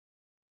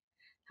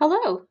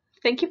Hello!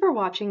 Thank you for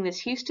watching this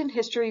Houston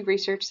History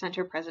Research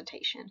Center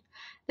presentation.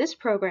 This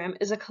program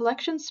is a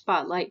collection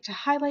spotlight to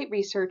highlight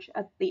research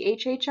at the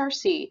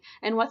HHRC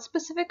and what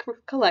specific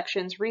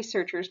collections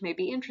researchers may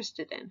be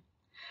interested in.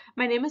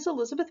 My name is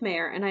Elizabeth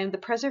Mayer and I am the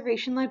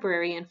Preservation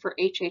Librarian for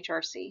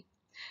HHRC.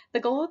 The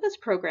goal of this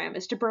program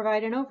is to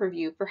provide an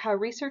overview for how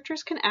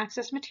researchers can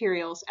access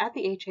materials at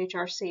the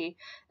HHRC,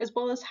 as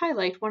well as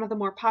highlight one of the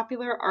more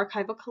popular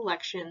archival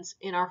collections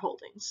in our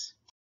holdings.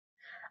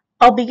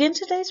 I'll begin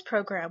today's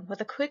program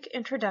with a quick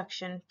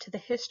introduction to the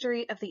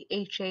history of the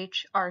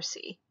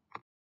HHRC.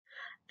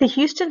 The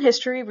Houston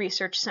History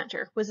Research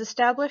Center was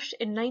established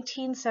in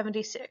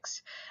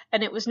 1976,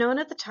 and it was known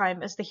at the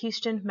time as the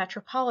Houston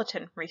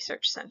Metropolitan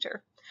Research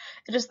Center.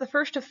 It is the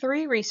first of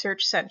 3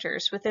 research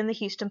centers within the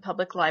Houston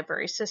Public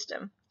Library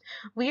system.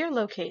 We are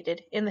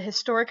located in the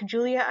historic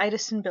Julia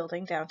Ideson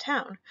Building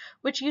downtown,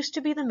 which used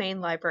to be the main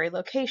library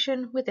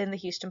location within the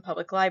Houston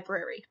Public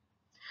Library.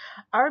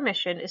 Our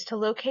mission is to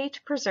locate,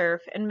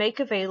 preserve, and make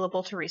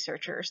available to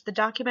researchers the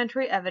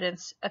documentary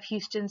evidence of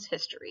Houston's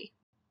history.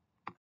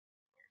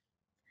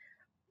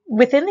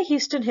 Within the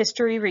Houston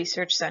History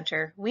Research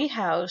Center, we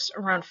house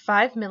around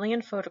 5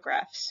 million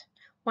photographs,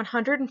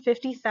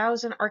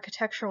 150,000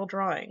 architectural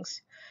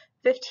drawings,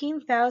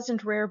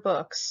 15,000 rare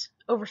books,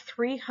 over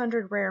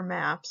 300 rare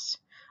maps,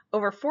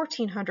 over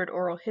 1,400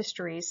 oral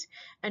histories,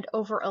 and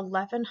over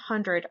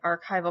 1,100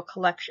 archival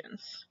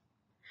collections.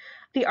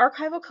 The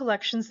archival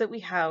collections that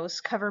we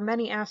house cover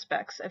many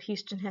aspects of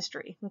Houston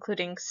history,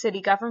 including city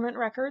government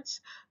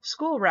records,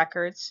 school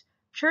records,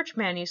 church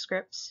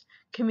manuscripts,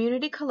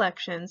 community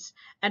collections,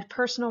 and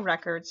personal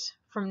records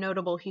from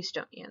notable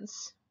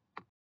Houstonians.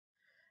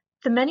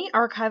 The many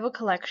archival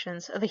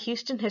collections of the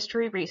Houston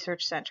History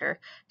Research Center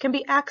can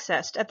be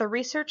accessed at the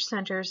Research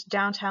Center's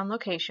downtown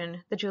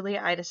location, the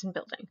Julia Ideson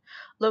Building,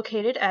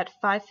 located at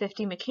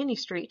 550 McKinney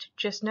Street,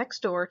 just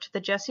next door to the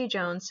Jesse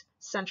Jones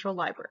Central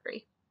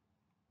Library.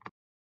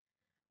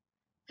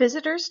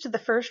 Visitors to the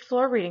first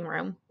floor reading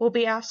room will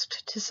be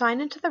asked to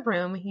sign into the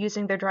room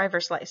using their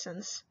driver's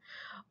license.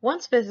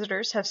 Once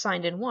visitors have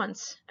signed in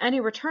once, any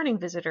returning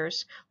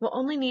visitors will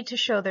only need to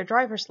show their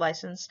driver's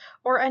license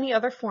or any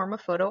other form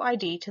of photo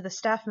ID to the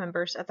staff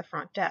members at the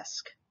front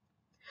desk.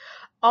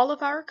 All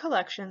of our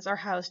collections are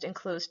housed in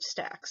closed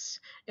stacks.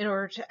 In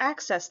order to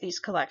access these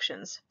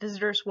collections,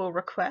 visitors will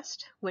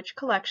request which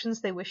collections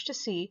they wish to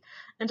see,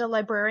 and a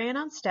librarian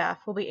on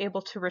staff will be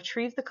able to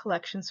retrieve the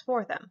collections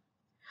for them.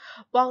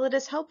 While it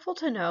is helpful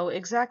to know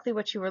exactly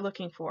what you are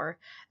looking for,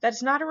 that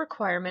is not a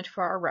requirement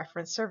for our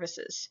reference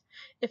services.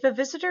 If a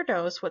visitor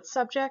knows what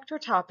subject or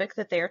topic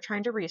that they are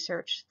trying to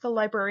research, the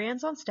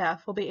librarians on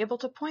staff will be able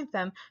to point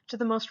them to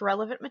the most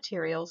relevant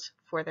materials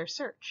for their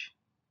search.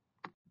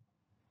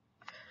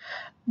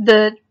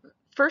 The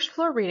first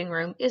floor reading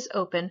room is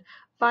open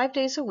 5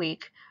 days a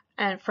week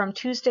and from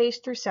Tuesdays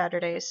through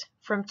Saturdays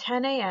from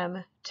 10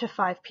 a.m. to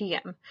 5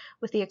 p.m.,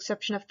 with the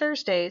exception of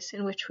Thursdays,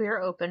 in which we are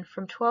open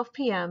from 12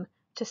 p.m.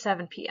 to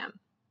 7 p.m.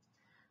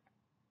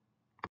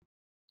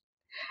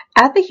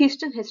 At the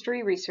Houston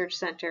History Research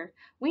Center,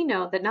 we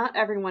know that not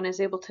everyone is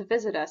able to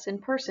visit us in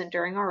person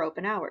during our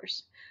open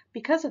hours.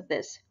 Because of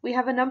this, we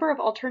have a number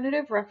of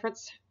alternative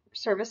reference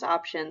service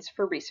options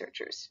for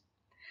researchers.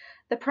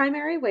 The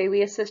primary way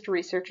we assist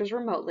researchers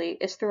remotely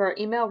is through our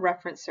email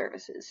reference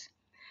services.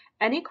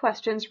 Any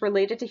questions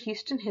related to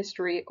Houston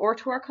history or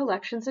to our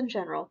collections in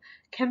general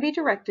can be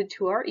directed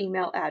to our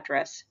email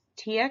address,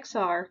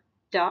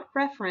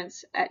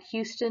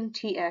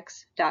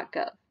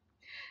 txr.reference@houstontx.gov,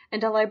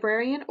 and a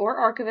librarian or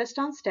archivist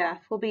on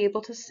staff will be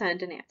able to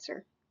send an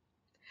answer.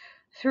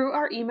 Through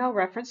our email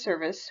reference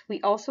service,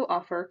 we also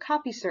offer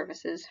copy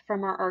services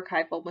from our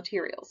archival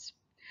materials.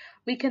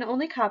 We can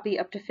only copy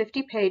up to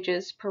 50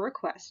 pages per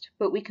request,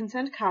 but we can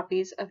send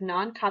copies of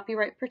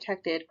non-copyright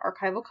protected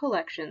archival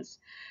collections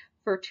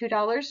for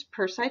 $2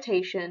 per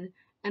citation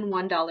and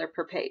 $1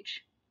 per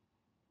page.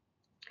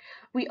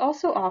 We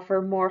also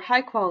offer more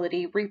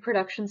high-quality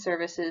reproduction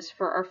services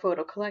for our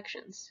photo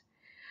collections.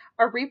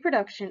 Our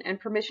reproduction and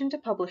permission to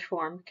publish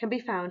form can be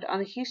found on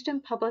the Houston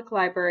Public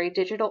Library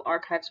Digital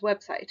Archives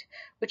website,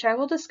 which I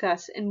will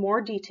discuss in more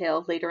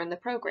detail later in the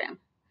program.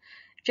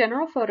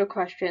 General photo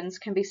questions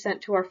can be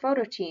sent to our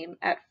photo team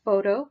at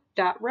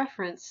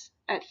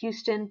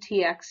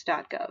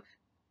photo.reference@houstontx.gov.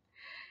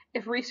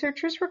 If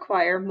researchers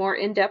require more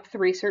in-depth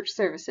research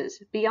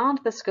services beyond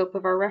the scope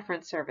of our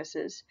reference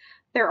services,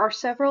 there are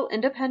several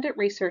independent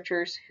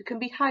researchers who can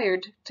be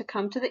hired to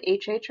come to the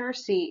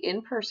HHRC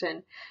in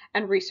person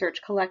and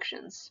research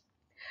collections.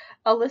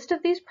 A list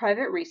of these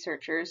private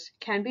researchers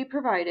can be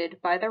provided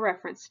by the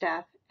reference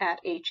staff at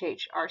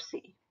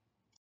HHRC.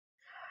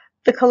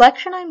 The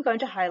collection I'm going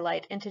to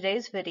highlight in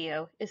today's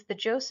video is the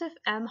Joseph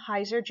M.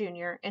 Heiser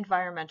Jr.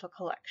 Environmental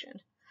Collection.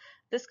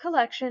 This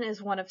collection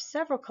is one of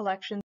several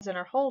collections in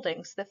our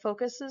holdings that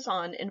focuses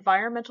on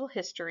environmental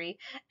history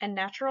and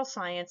natural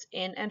science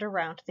in and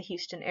around the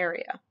Houston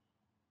area.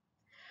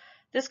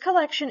 This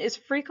collection is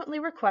frequently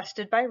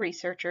requested by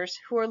researchers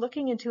who are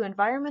looking into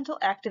environmental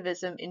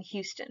activism in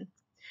Houston.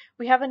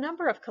 We have a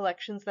number of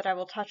collections that I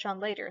will touch on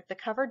later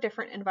that cover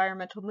different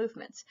environmental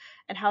movements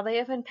and how they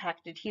have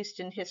impacted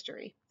Houston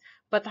history.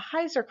 But the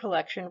Heiser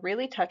collection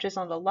really touches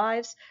on the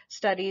lives,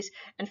 studies,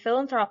 and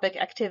philanthropic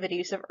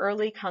activities of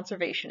early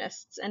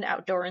conservationists and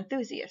outdoor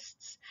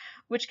enthusiasts,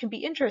 which can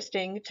be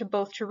interesting to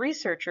both to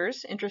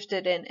researchers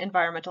interested in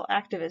environmental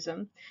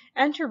activism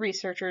and to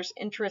researchers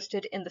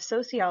interested in the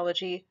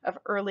sociology of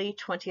early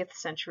 20th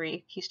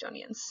century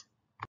Houstonians.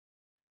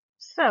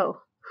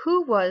 So,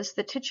 who was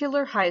the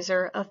titular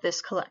Heiser of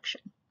this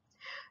collection?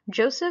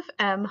 Joseph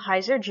M.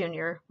 Heiser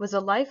Jr. was a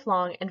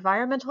lifelong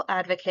environmental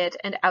advocate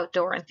and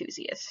outdoor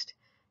enthusiast.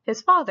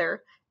 His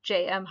father,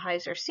 J. M.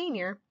 Heiser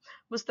Sr.,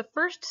 was the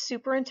first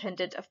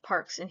superintendent of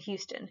parks in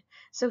Houston,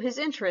 so his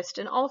interest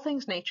in all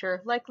things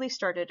nature likely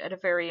started at a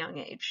very young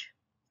age.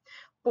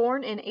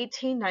 Born in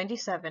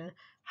 1897,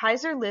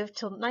 Heiser lived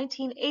till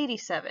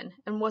 1987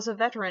 and was a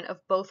veteran of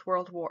both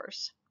world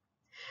wars.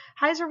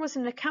 Heiser was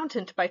an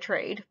accountant by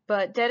trade,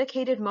 but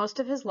dedicated most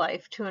of his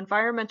life to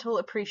environmental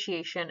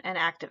appreciation and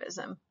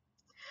activism.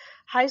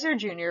 Heiser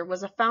Jr.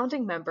 was a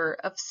founding member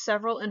of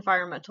several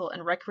environmental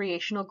and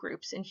recreational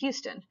groups in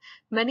Houston,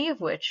 many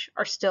of which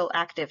are still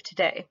active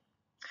today.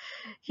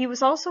 He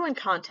was also in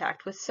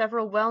contact with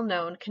several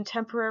well-known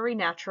contemporary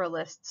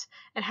naturalists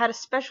and had a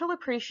special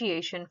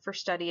appreciation for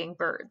studying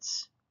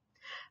birds.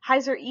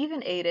 Heiser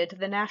even aided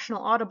the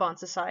National Audubon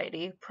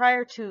Society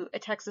prior to a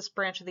Texas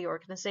branch of the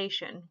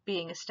organization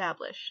being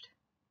established.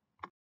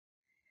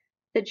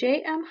 The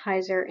J. M.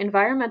 Heiser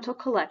Environmental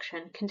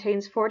Collection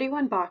contains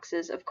 41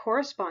 boxes of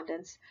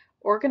correspondence,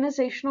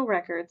 organizational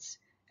records,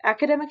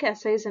 academic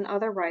essays and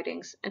other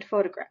writings, and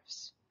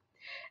photographs.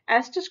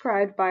 As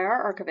described by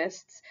our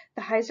archivists,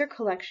 the Heiser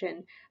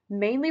collection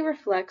mainly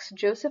reflects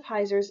Joseph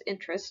Heiser's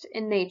interest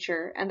in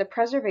nature and the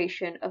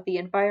preservation of the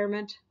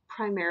environment,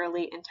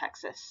 primarily in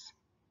Texas.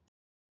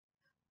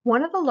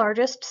 One of the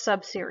largest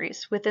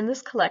subseries within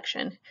this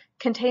collection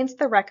contains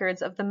the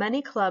records of the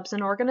many clubs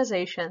and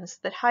organizations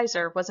that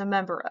Heiser was a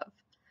member of.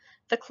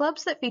 The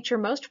clubs that feature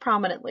most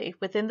prominently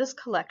within this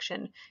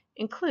collection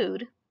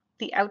include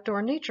the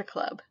Outdoor Nature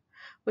Club,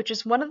 which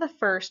is one of the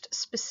first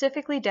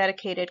specifically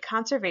dedicated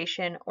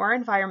conservation or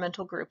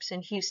environmental groups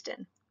in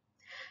Houston.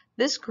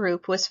 This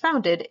group was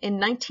founded in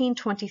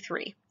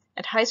 1923,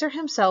 and Heiser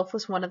himself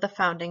was one of the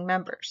founding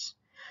members.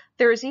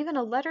 There is even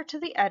a letter to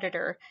the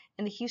editor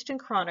in the Houston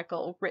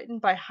Chronicle written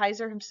by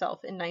Heiser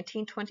himself in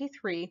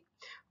 1923,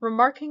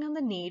 remarking on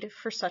the need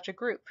for such a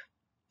group.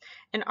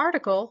 An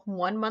article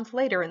 1 month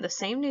later in the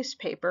same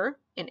newspaper,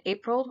 in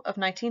April of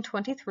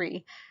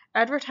 1923,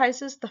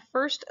 advertises the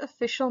first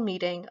official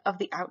meeting of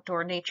the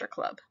Outdoor Nature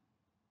Club.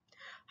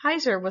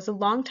 Heiser was a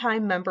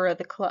longtime member of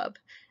the club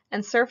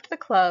and served the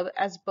club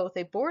as both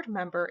a board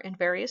member in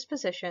various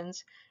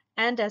positions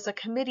and as a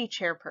committee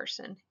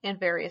chairperson in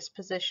various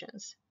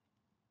positions.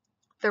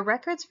 The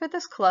records for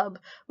this club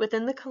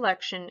within the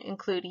collection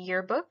include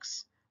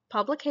yearbooks,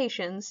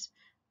 publications,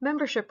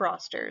 membership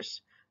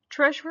rosters,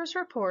 treasurer's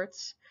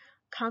reports,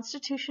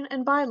 constitution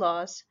and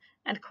bylaws,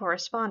 and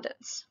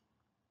correspondence.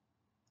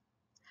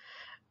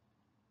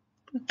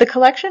 The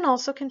collection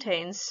also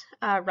contains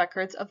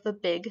records of the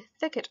Big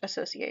Thicket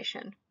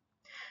Association.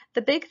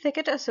 The Big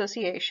Thicket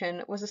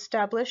Association was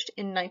established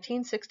in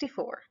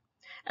 1964.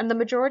 And the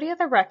majority of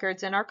the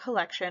records in our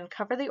collection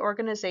cover the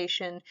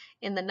organization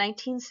in the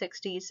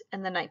 1960s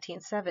and the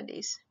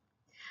 1970s.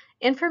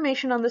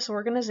 Information on this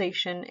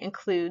organization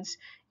includes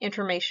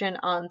information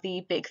on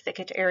the Big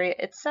Thicket area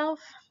itself,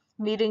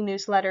 meeting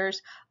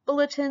newsletters,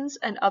 bulletins,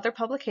 and other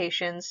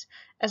publications,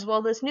 as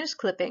well as news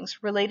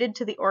clippings related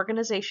to the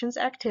organization's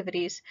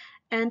activities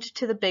and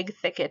to the Big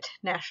Thicket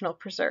National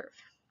Preserve.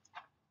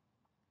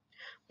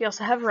 We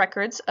also have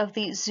records of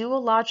the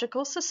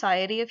Zoological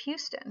Society of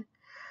Houston.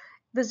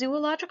 The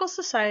Zoological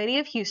Society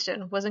of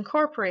Houston was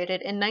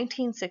incorporated in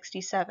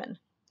 1967.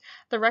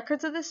 The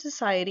records of the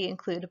society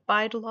include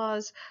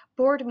bylaws,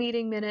 board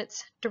meeting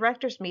minutes,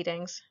 directors'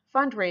 meetings,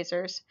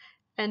 fundraisers,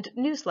 and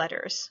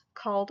newsletters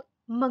called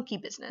Monkey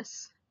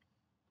Business.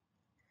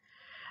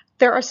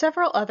 There are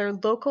several other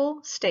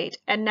local, state,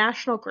 and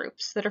national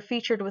groups that are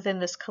featured within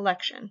this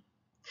collection.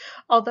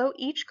 Although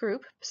each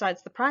group,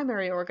 besides the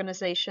primary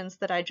organizations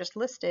that I just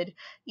listed,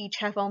 each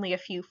have only a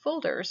few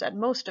folders at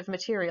most of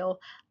material,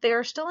 they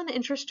are still an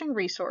interesting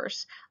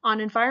resource on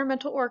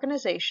environmental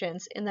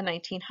organizations in the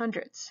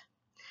 1900s.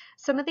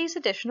 Some of these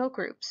additional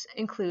groups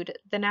include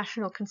the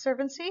National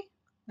Conservancy,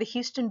 the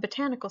Houston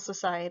Botanical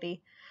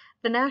Society,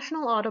 the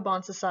National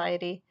Audubon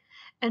Society,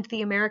 and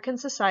the American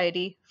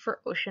Society for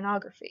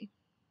Oceanography.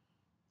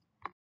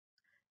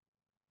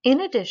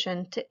 In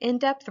addition to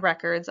in-depth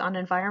records on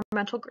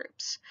environmental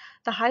groups,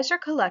 the Heiser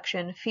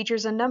collection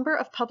features a number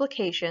of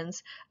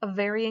publications of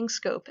varying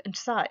scope and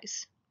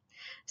size.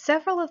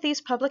 Several of these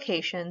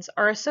publications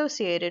are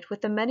associated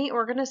with the many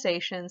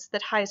organizations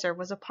that Heiser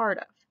was a part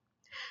of.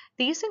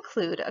 These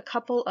include a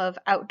couple of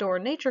Outdoor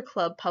Nature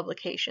Club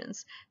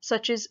publications,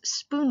 such as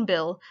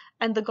Spoonbill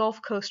and the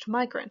Gulf Coast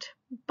Migrant,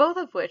 both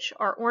of which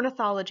are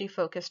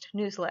ornithology-focused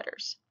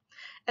newsletters,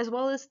 as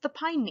well as the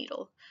Pine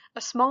Needle, a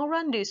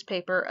small-run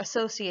newspaper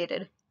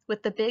associated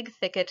with the Big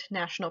Thicket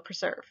National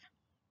Preserve.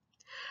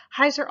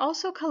 Heiser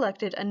also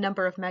collected a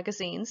number of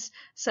magazines,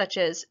 such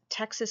as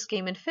Texas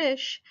Game and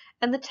Fish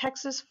and the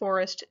Texas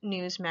Forest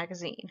News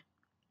magazine.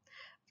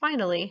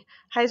 Finally,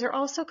 Heiser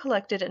also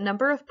collected a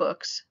number of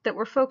books that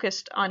were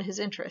focused on his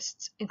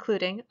interests,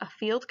 including A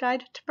Field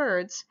Guide to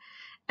Birds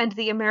and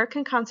The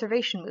American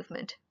Conservation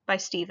Movement by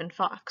Stephen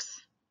Fox.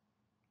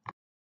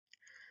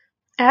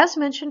 As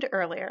mentioned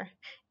earlier,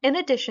 in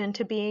addition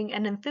to being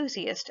an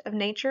enthusiast of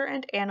nature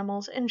and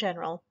animals in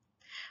general,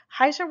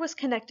 Heiser was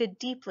connected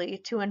deeply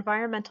to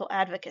environmental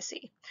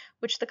advocacy,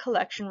 which the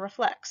collection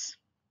reflects.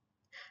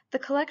 The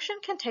collection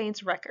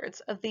contains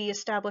records of the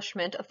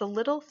establishment of the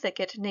Little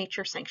Thicket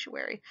Nature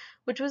Sanctuary,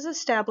 which was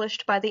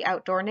established by the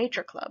Outdoor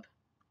Nature Club.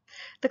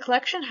 The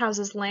collection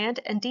houses land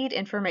and deed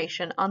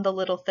information on the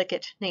Little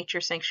Thicket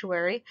Nature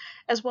Sanctuary,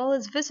 as well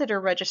as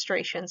visitor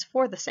registrations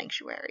for the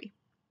sanctuary.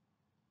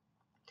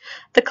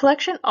 The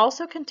collection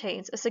also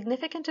contains a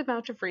significant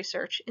amount of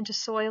research into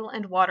soil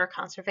and water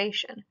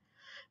conservation.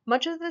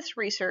 Much of this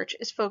research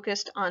is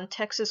focused on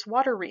Texas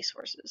water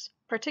resources,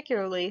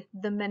 particularly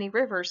the many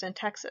rivers in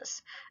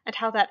Texas, and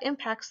how that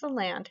impacts the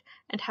land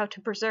and how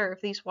to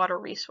preserve these water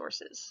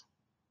resources.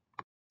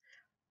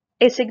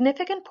 A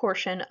significant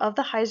portion of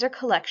the Heiser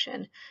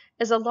collection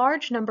is a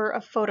large number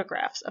of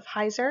photographs of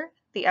Heiser,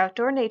 the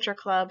Outdoor Nature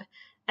Club,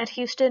 and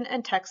Houston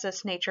and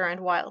Texas Nature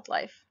and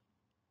Wildlife.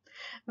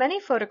 Many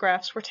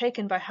photographs were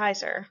taken by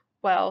Heiser,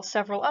 while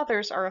several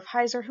others are of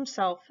Heiser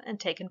himself and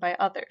taken by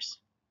others.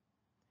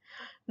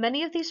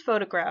 Many of these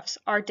photographs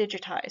are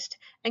digitized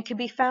and can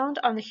be found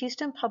on the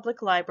Houston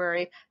Public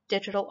Library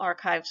Digital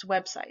Archives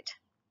website.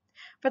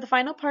 For the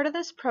final part of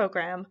this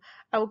program,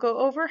 I will go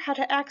over how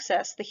to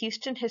access the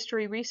Houston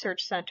History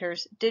Research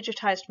Center's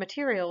digitized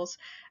materials,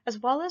 as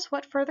well as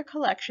what further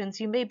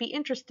collections you may be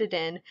interested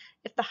in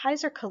if the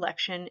Heiser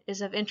collection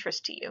is of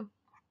interest to you.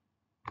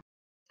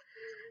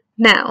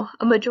 Now,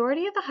 a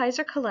majority of the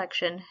Heiser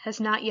collection has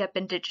not yet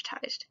been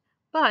digitized,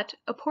 but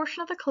a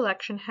portion of the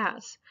collection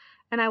has,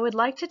 and I would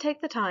like to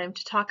take the time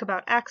to talk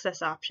about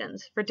access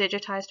options for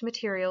digitized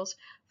materials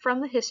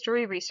from the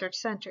History Research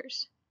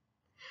Centers.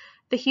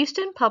 The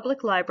Houston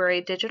Public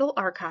Library Digital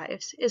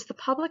Archives is the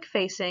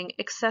public-facing,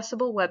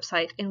 accessible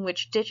website in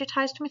which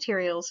digitized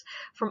materials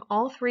from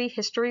all three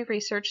History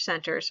Research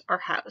Centers are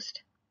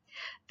housed.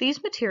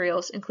 These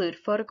materials include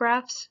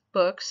photographs,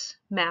 books,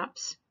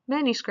 maps,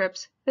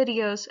 manuscripts,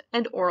 videos,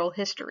 and oral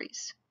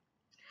histories.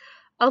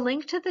 A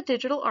link to the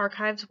Digital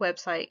Archives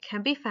website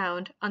can be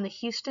found on the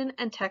Houston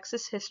and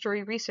Texas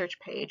History Research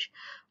page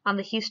on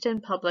the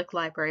Houston Public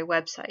Library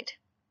website.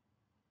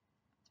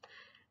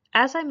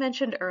 As I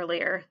mentioned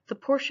earlier, the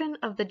portion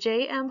of the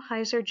J.M.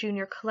 Heiser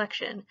Jr.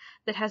 collection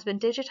that has been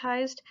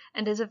digitized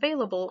and is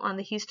available on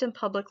the Houston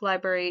Public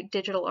Library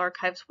Digital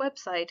Archives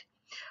website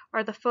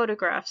are the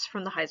photographs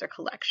from the Heiser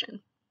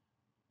collection.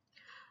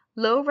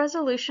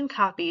 Low-resolution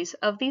copies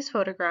of these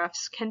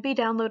photographs can be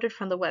downloaded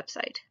from the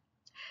website.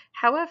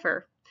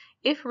 However,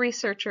 if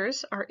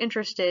researchers are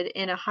interested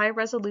in a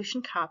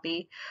high-resolution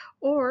copy,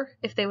 or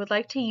if they would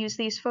like to use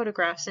these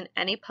photographs in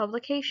any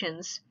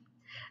publications,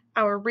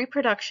 our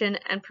reproduction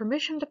and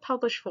permission to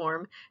publish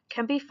form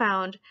can be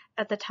found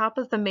at the top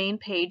of the main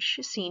page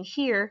seen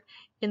here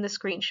in the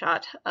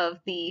screenshot of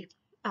the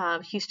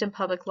Houston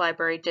Public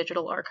Library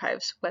Digital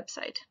Archives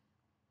website.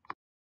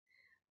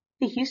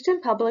 The Houston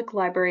Public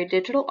Library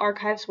Digital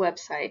Archives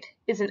website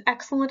is an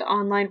excellent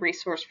online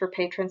resource for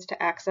patrons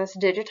to access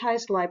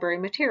digitized library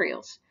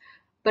materials,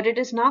 but it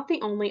is not the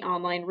only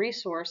online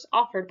resource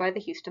offered by the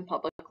Houston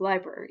Public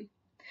Library.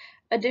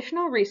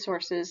 Additional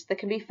resources that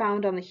can be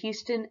found on the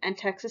Houston and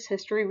Texas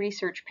History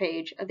Research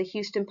page of the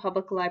Houston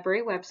Public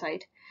Library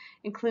website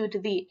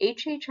include the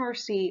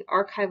HHRC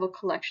Archival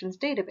Collections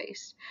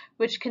database,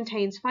 which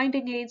contains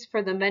finding aids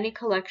for the many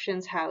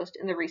collections housed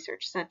in the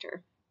Research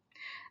Center.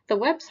 The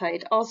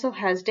website also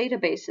has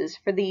databases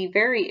for the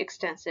very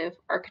extensive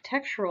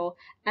architectural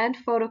and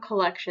photo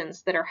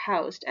collections that are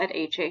housed at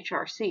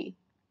HHRC.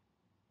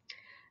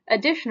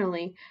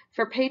 Additionally,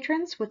 for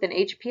patrons with an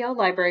HPL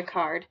library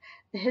card,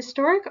 the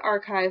Historic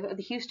Archive of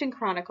the Houston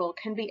Chronicle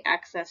can be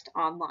accessed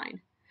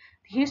online.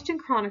 The Houston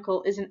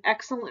Chronicle is an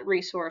excellent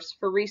resource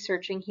for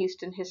researching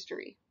Houston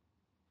history.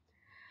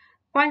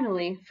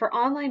 Finally, for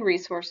online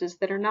resources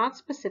that are not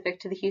specific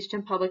to the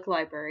Houston Public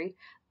Library,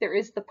 there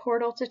is the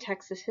Portal to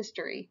Texas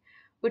History,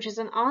 which is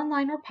an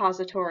online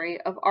repository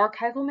of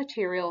archival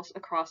materials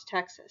across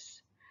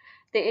Texas.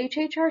 The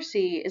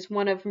HHRC is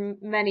one of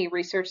many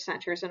research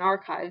centers and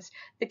archives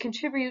that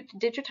contribute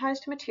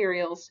digitized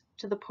materials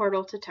to the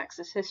Portal to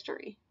Texas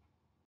History.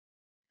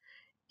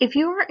 If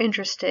you are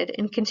interested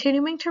in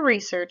continuing to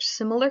research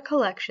similar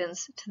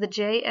collections to the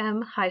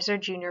J.M. Heiser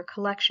Jr.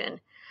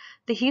 collection,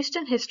 the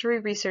Houston History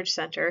Research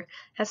Center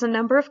has a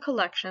number of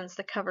collections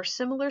that cover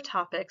similar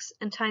topics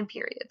and time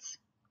periods.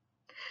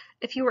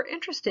 If you are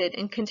interested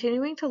in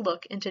continuing to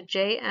look into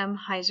J.M.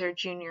 Heiser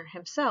Jr.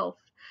 himself,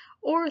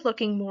 or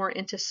looking more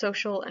into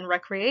social and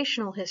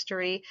recreational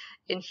history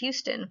in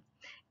Houston,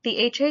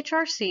 the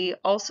HHRC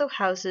also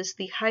houses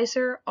the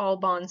Heiser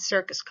Aulbon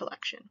Circus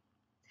Collection.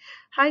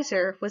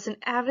 Heiser was an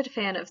avid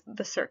fan of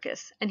the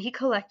circus, and he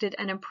collected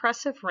an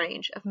impressive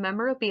range of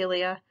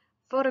memorabilia,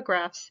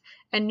 photographs,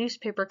 and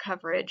newspaper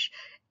coverage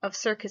of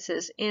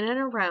circuses in and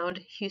around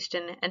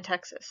Houston and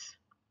Texas.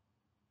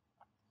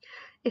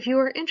 If you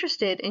are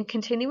interested in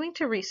continuing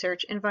to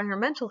research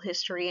environmental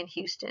history in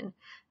Houston,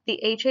 the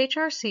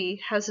HHRC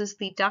houses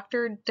the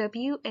Dr.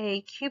 W.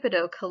 A.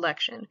 Cubido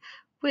collection,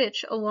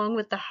 which, along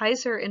with the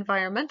Heiser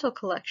Environmental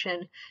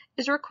Collection,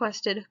 is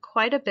requested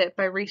quite a bit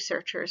by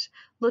researchers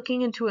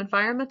looking into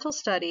environmental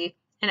study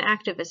and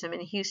activism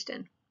in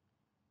Houston.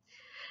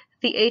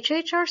 The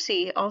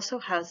HHRC also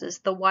houses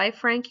the Y.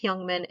 Frank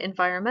Youngman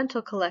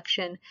Environmental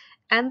Collection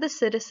and the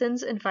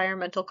Citizens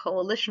Environmental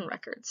Coalition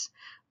records.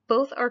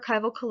 Both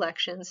archival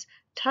collections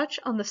touch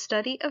on the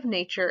study of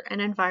nature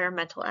and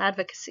environmental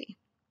advocacy.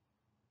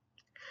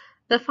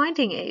 The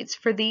finding aids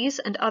for these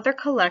and other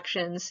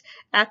collections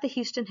at the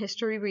Houston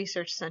History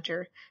Research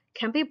Center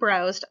can be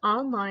browsed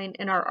online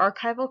in our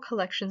archival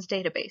collections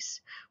database,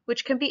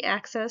 which can be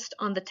accessed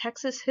on the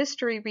Texas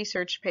History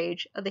Research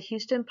page of the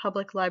Houston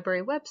Public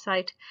Library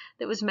website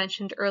that was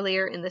mentioned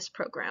earlier in this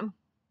program.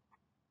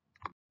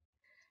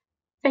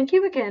 Thank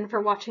you again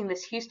for watching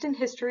this Houston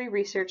History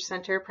Research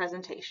Center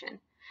presentation.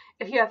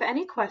 If you have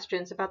any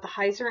questions about the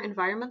Heiser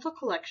Environmental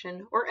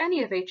Collection or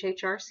any of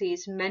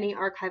HHRC's many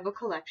archival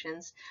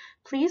collections,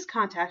 please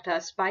contact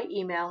us by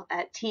email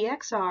at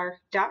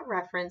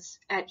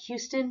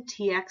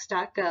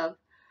txr.reference@houstontx.gov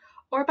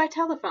or by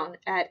telephone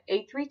at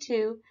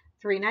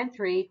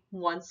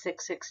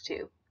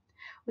 832-393-1662.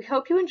 We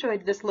hope you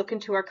enjoyed this look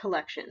into our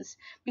collections.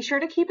 Be sure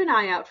to keep an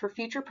eye out for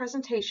future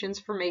presentations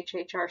from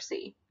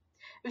HHRC.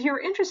 If you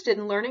are interested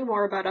in learning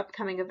more about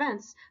upcoming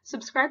events,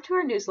 subscribe to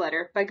our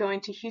newsletter by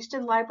going to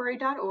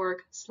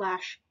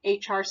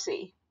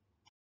houstonlibrary.org/HRC.